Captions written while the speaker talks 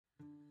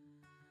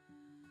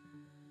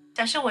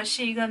假设我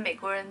是一个美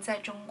国人在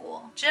中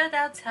国，这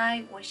道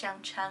菜我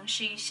想尝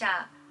试一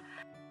下。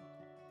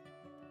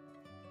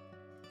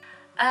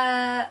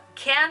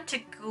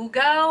Can't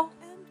Google？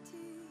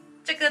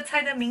 这个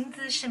菜的名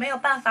字是没有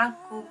办法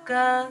谷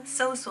歌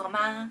搜索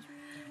吗？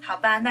好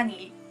吧，那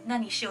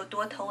你是有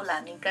多偷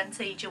懒？你干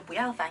脆就不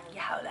要翻译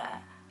好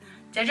了。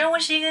假装我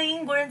是一个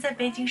英国人在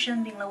北京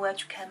生病了，我要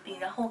去看病，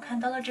然后我看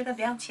到了这个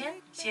标签，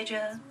写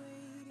着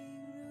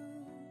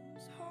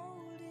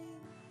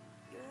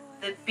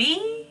The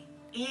bee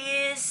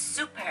is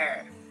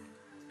super，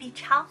 B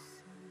超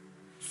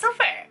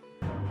super。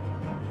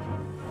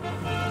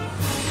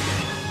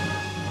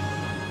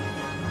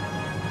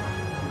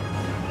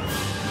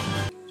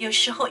有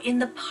时候 in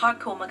the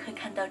park 我们可以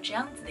看到这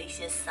样子的一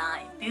些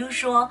sign， 比如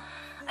说，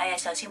哎呀，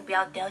小心不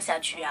要掉下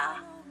去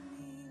啊。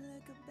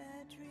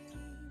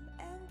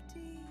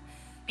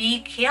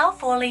Be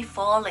carefully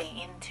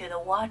falling into the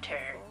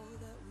water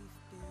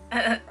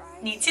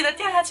你记得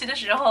掉下去的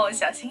时候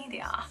小心一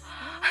点啊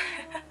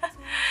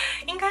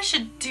应该是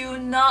do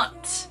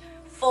not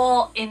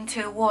fall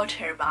into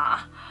water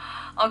吧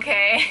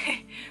OK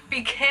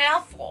Be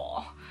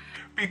careful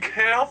Be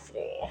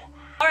careful.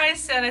 Alright,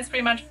 so that's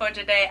pretty much for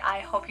today.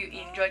 I hope you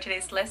enjoyed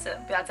today's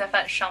lesson. 不要再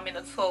犯上面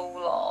的错误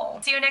喽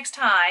See you next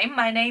time.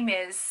 My name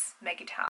is Maggie.